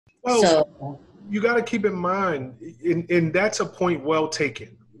Well, So you got to keep in mind, and that's a point well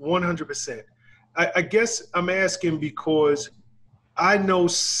taken, 100%. I guess I'm asking because I know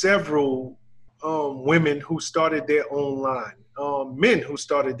several women who started their own line, men who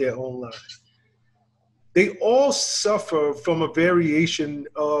started their own line. They all suffer from a variation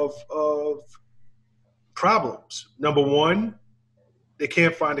of problems. Number one, they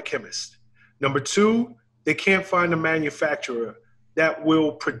can't find a chemist. Number two, they can't find a manufacturer that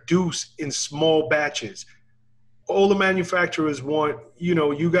will produce in small batches. All the manufacturers want,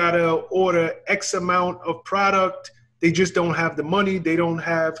 you gotta order X amount of product. They just don't have the money. They don't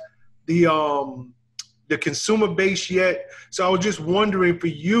have the consumer base yet. So I was just wondering, for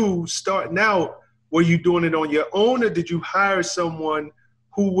you starting out, were you doing it on your own, or did you hire someone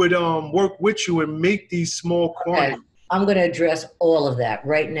who would work with you and make these small okay, quantities? I'm going to address all of that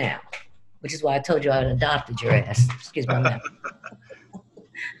right now, which is why I told you I adopted your ass. Excuse my mouth.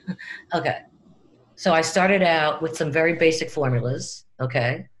 Okay. So I started out with some very basic formulas,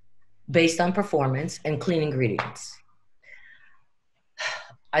 okay, based on performance and clean ingredients.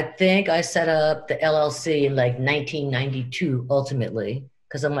 I think I set up the LLC in like 1992 ultimately,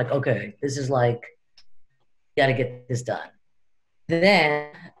 because I'm like, okay, this is like, got to get this done. Then,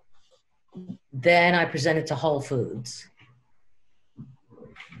 then I presented to Whole Foods.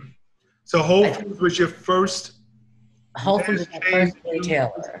 So Whole I, Foods was your first Whole Foods mass was my chain? first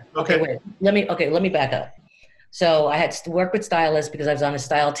retailer. Okay, Okay. wait, let me back up. So I had to work with stylists because I was on a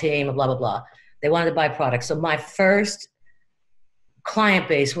style team, blah, blah, blah. They wanted to buy products. So my first client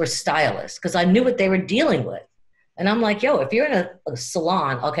base were stylists because I knew what they were dealing with. And I'm like, yo, if you're in a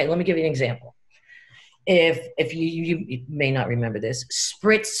salon, okay, let me give you an example. If you may not remember this,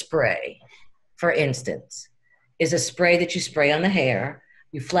 spritz spray, for instance, is a spray that you spray on the hair,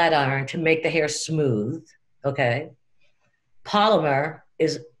 you flat iron to make the hair smooth, okay? Polymer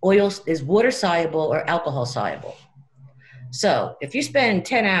is water soluble or alcohol soluble. So if you spend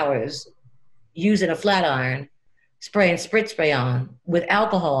 10 hours using a flat iron, spraying spritz spray on with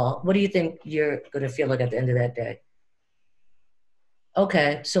alcohol, what do you think you're going to feel like at the end of that day?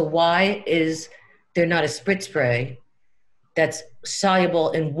 Okay, so why is there not a spritz spray that's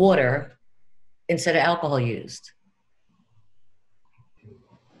soluble in water instead of alcohol used?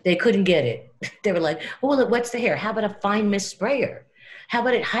 They couldn't get it. They were like, oh, well, it wets the hair. How about a fine mist sprayer? How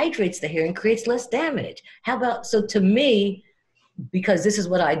about it hydrates the hair and creates less damage? How about, so to me, because this is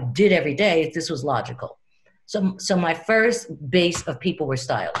what I did every day, this was logical. So my first base of people were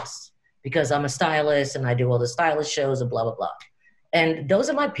stylists because I'm a stylist and I do all the stylist shows and blah, blah, blah. And those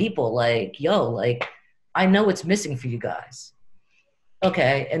are my people, like, yo, like, I know what's missing for you guys.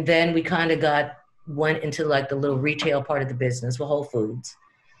 Okay, and then we kind of went into like the little retail part of the business with Whole Foods.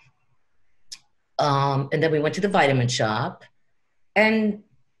 And then we went to the vitamin shop. And,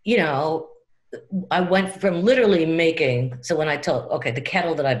 you know, I went from literally making, so when I told, okay, the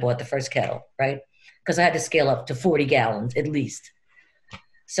kettle that I bought, the first kettle, right? Because I had to scale up to 40 gallons at least.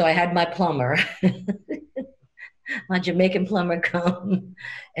 So I had my plumber, my Jamaican plumber come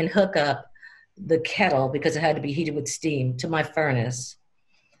and hook up the kettle because it had to be heated with steam to my furnace.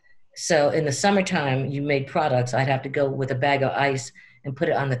 So in the summertime, you made products, I'd have to go with a bag of ice and put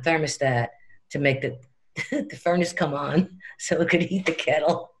it on the thermostat to make the furnace come on so it could heat the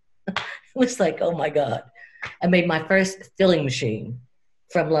kettle. It was like, oh my God. I made my first filling machine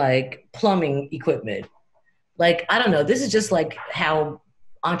from like plumbing equipment. Like, I don't know, this is just like how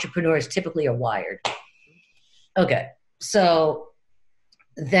entrepreneurs typically are wired. Okay, so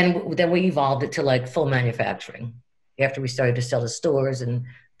then we evolved it to like full manufacturing after we started to sell to stores and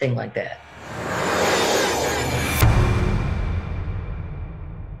things like that.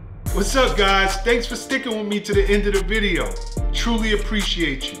 What's up, guys? Thanks for sticking with me to the end of the video. Truly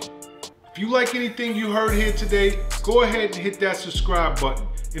appreciate you. If you like anything you heard here today, go ahead and hit that subscribe button.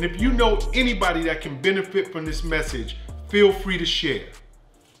 And if you know anybody that can benefit from this message, feel free to share.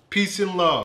 Peace and love.